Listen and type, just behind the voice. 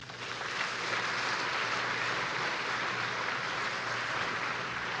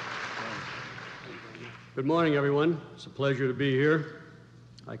Good morning, everyone. It's a pleasure to be here.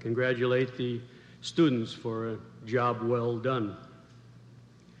 I congratulate the students for a job well done.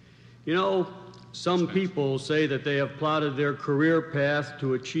 You know, some people say that they have plotted their career path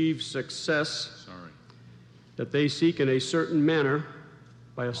to achieve success that they seek in a certain manner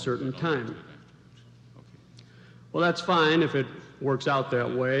by a certain time. Well, that's fine if it works out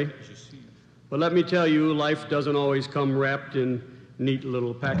that way. But let me tell you, life doesn't always come wrapped in neat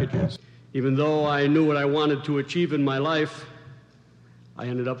little packages. Even though I knew what I wanted to achieve in my life, I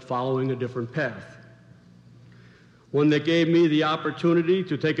ended up following a different path. One that gave me the opportunity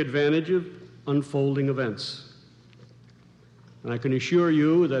to take advantage of unfolding events. And I can assure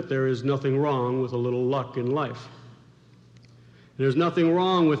you that there is nothing wrong with a little luck in life. There's nothing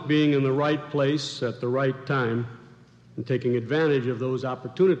wrong with being in the right place at the right time and taking advantage of those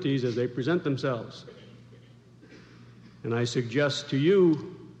opportunities as they present themselves. And I suggest to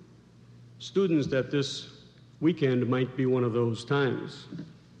you, students, that this weekend might be one of those times.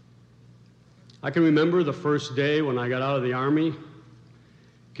 I can remember the first day when I got out of the Army,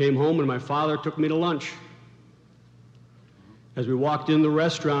 came home, and my father took me to lunch. As we walked in the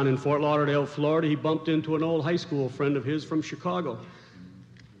restaurant in Fort Lauderdale, Florida, he bumped into an old high school friend of his from Chicago.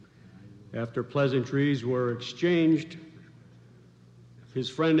 After pleasantries were exchanged, his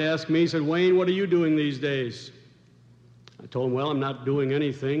friend asked me, he said, "Wayne, what are you doing these days?" I told him, "Well, I'm not doing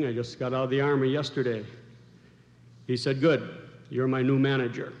anything. I just got out of the Army yesterday." He said, "Good, you're my new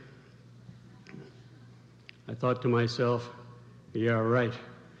manager." I thought to myself, yeah, right.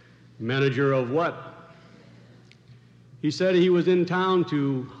 Manager of what? He said he was in town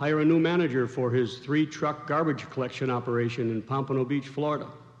to hire a new manager for his 3-truck garbage collection operation in Pompano Beach, Florida.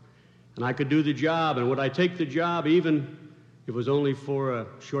 And I could do the job, and would I take the job even if it was only for a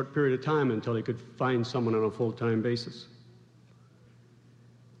short period of time until he could find someone on a full-time basis.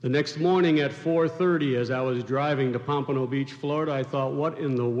 The next morning at 4:30, as I was driving to Pompano Beach, Florida, I thought, what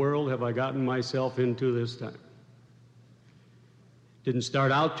in the world have I gotten myself into this time? Didn't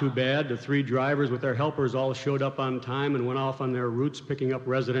start out too bad. The 3 drivers with their helpers all showed up on time and went off on their routes picking up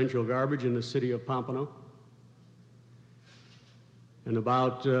residential garbage in the city of Pompano. And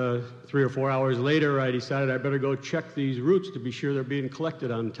about 3 or 4 hours later, I decided I better go check these routes to be sure they're being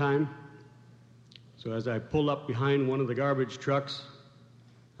collected on time. So as I pulled up behind one of the garbage trucks,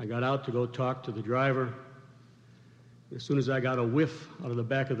 I got out to go talk to the driver. As soon as I got a whiff out of the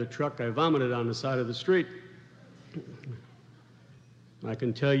back of the truck, I vomited on the side of the street. I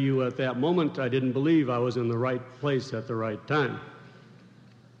can tell you at that moment, I didn't believe I was in the right place at the right time.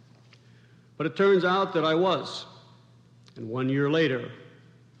 But it turns out that I was. And 1 year later,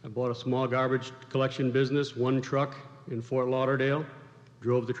 I bought a small garbage collection business, 1 truck in Fort Lauderdale,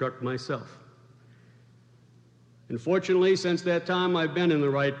 drove the truck myself. And fortunately, since that time, I've been in the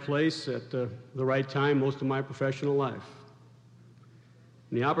right place at the right time most of my professional life.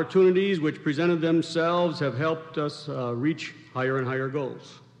 And the opportunities which presented themselves have helped us reach higher and higher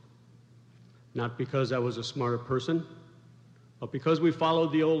goals. Not because I was a smarter person, but because we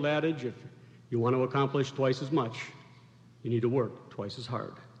followed the old adage, if you want to accomplish twice as much, you need to work twice as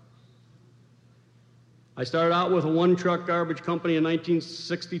hard. I started out with a 1-truck garbage company in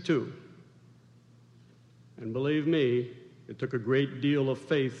 1962. And believe me, it took a great deal of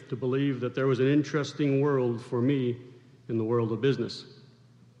faith to believe that there was an interesting world for me in the world of business.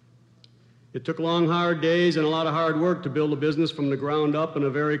 It took long, hard days and a lot of hard work to build a business from the ground up in a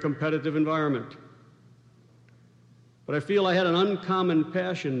very competitive environment. But I feel I had an uncommon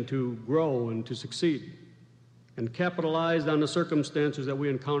passion to grow and to succeed, and capitalized on the circumstances that we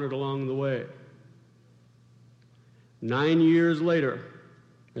encountered along the way. 9 years later,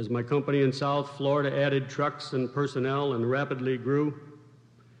 as my company in South Florida added trucks and personnel and rapidly grew,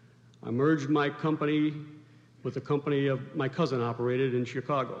 I merged my company with a company my cousin operated in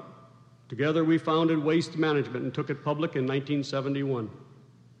Chicago. Together we founded Waste Management and took it public in 1971.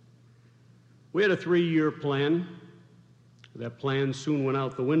 We had a 3-year plan. That plan soon went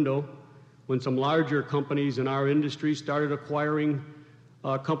out the window when some larger companies in our industry started acquiring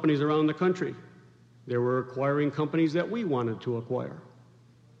companies around the country. They were acquiring companies that we wanted to acquire.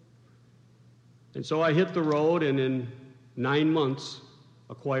 And so I hit the road and in 9 months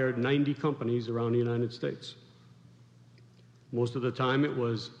acquired 90 companies around the United States. Most of the time it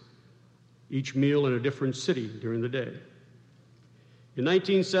was each meal in a different city during the day. In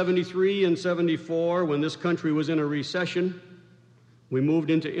 1973 and 74, when this country was in a recession, we moved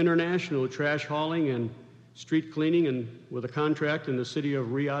into international trash hauling and street cleaning and with a contract in the city of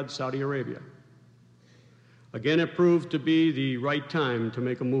Riyadh, Saudi Arabia. Again, it proved to be the right time to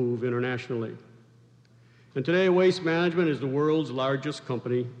make a move internationally. And today, Waste Management is the world's largest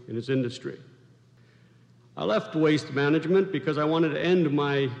company in its industry. I left Waste Management because I wanted to end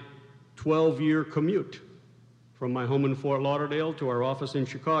my 12-year commute from my home in Fort Lauderdale to our office in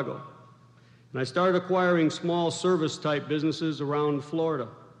Chicago. And I started acquiring small service-type businesses around Florida,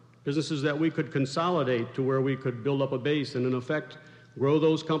 businesses that we could consolidate to where we could build up a base and, in effect, grow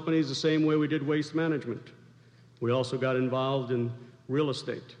those companies the same way we did Waste Management. We also got involved in real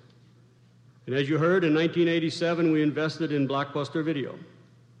estate. And as you heard, in 1987, we invested in Blockbuster Video.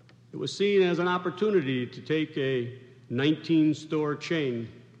 It was seen as an opportunity to take a 19-store chain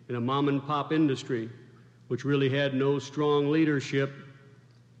in a mom-and-pop industry, which really had no strong leadership,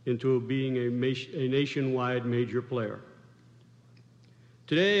 into being a nationwide major player.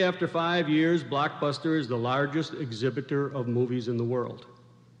 Today, after 5 years, Blockbuster is the largest exhibitor of movies in the world.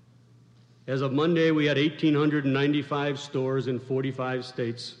 As of Monday, we had 1,895 stores in 45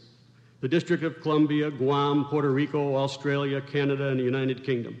 states, the District of Columbia, Guam, Puerto Rico, Australia, Canada, and the United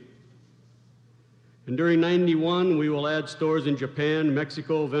Kingdom. And during '91, we will add stores in Japan,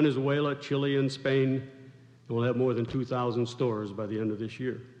 Mexico, Venezuela, Chile, and Spain, and we'll have more than 2,000 stores by the end of this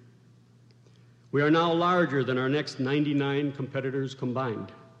year. We are now larger than our next 99 competitors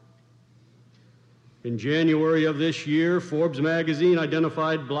combined. In January of this year, Forbes magazine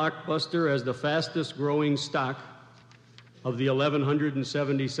identified Blockbuster as the fastest growing stock of the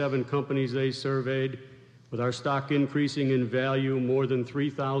 1,177 companies they surveyed, with our stock increasing in value more than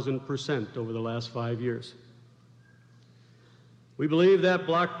 3,000% over the last 5 years. We believe that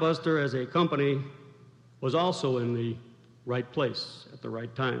Blockbuster as a company was also in the right place at the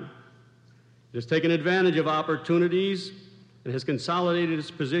right time. It has taken advantage of opportunities and has consolidated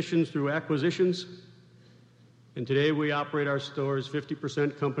its positions through acquisitions. And today we operate our stores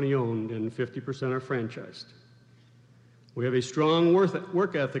 50% company-owned and 50% are franchised. We have a strong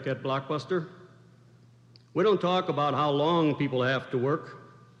work ethic at Blockbuster. We don't talk about how long people have to work.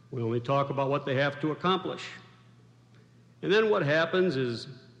 We only talk about what they have to accomplish. And then what happens is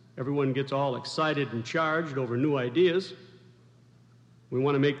everyone gets all excited and charged over new ideas. We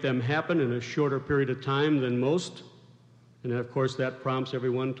want to make them happen in a shorter period of time than most. And of course, that prompts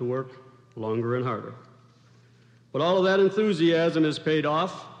everyone to work longer and harder. But all of that enthusiasm has paid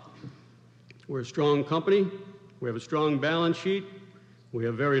off. We're a strong company. We have a strong balance sheet. We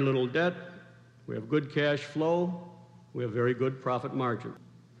have very little debt. We have good cash flow. We have very good profit margin.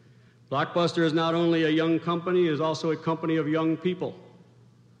 Blockbuster is not only a young company, it is also a company of young people.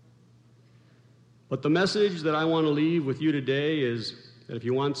 But the message that I want to leave with you today is that if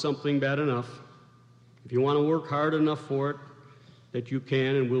you want something bad enough, if you want to work hard enough for it, that you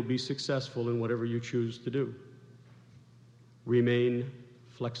can and will be successful in whatever you choose to do. Remain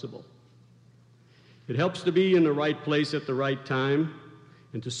flexible. It helps to be in the right place at the right time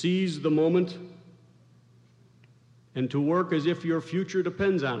and to seize the moment and to work as if your future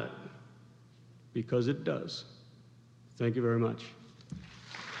depends on it, because it does. Thank you very much.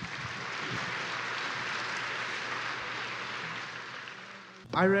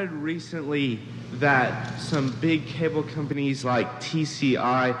 I read recently that some big cable companies like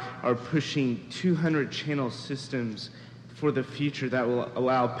TCI are pushing 200-channel systems for the future that will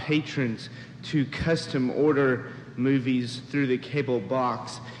allow patrons to custom order movies through the cable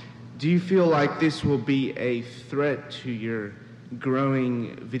box. Do you feel like this will be a threat to your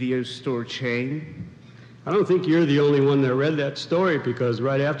growing video store chain? I don't think you're the only one that read that story, because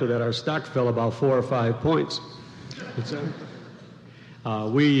right after that our stock fell about 4 or 5 points.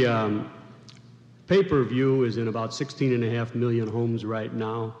 Pay-per-view is in about 16.5 million homes right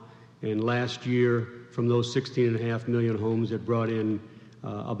now, and last year from those 16.5 million homes it brought in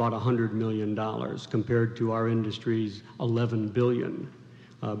about $100 million compared to our industry's $11 billion.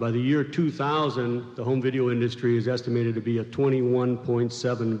 By the year 2000, the home video industry is estimated to be a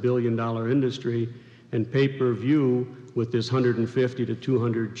 $21.7 billion industry, and pay-per-view, with this 150 to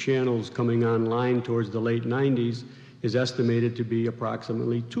 200 channels coming online towards the late 90s, is estimated to be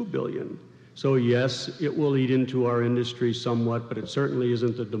approximately $2 billion. So yes, it will eat into our industry somewhat, but it certainly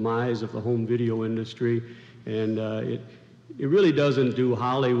isn't the demise of the home video industry, and it really doesn't do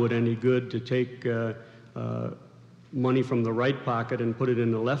Hollywood any good to take money from the right pocket and put it in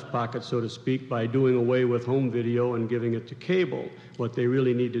the left pocket, so to speak, by doing away with home video and giving it to cable. What they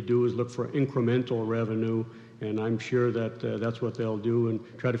really need to do is look for incremental revenue, and I'm sure that that's what they'll do, and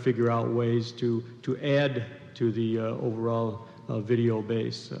try to figure out ways to add to the overall video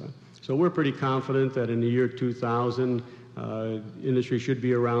base. So we're pretty confident that in the year 2000, industry should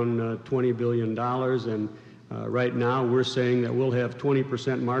be around $20 billion, and right now we're saying that we'll have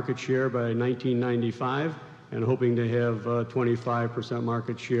 20% market share by 1995, and hoping to have 25%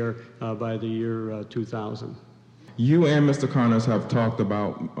 market share by the year 2000. You and Mr. Connors have talked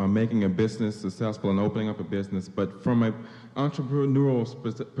about making a business successful and opening up a business, but from an entrepreneurial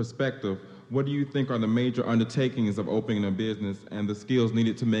perspective, what do you think are the major undertakings of opening a business and the skills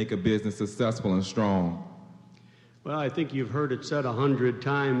needed to make a business successful and strong? Well, I think you've heard it said 100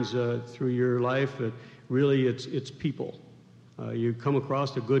 times through your life. Really, it's people. You come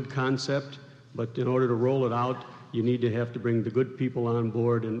across a good concept, but in order to roll it out, you need to have to bring the good people on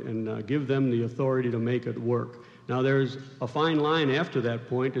board and give them the authority to make it work. Now, there's a fine line after that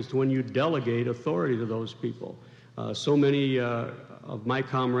point as to when you delegate authority to those people. So many of my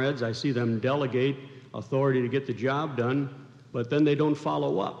comrades, I see them delegate authority to get the job done, but then they don't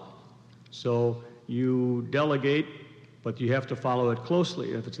follow up. So you delegate, but you have to follow it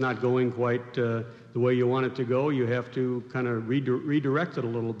closely. If it's not going quite the way you want it to go, you have to kind of redirect it a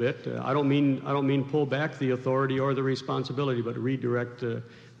little bit. I don't mean pull back the authority or the responsibility, but redirect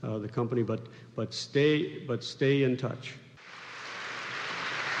the company. But stay in touch.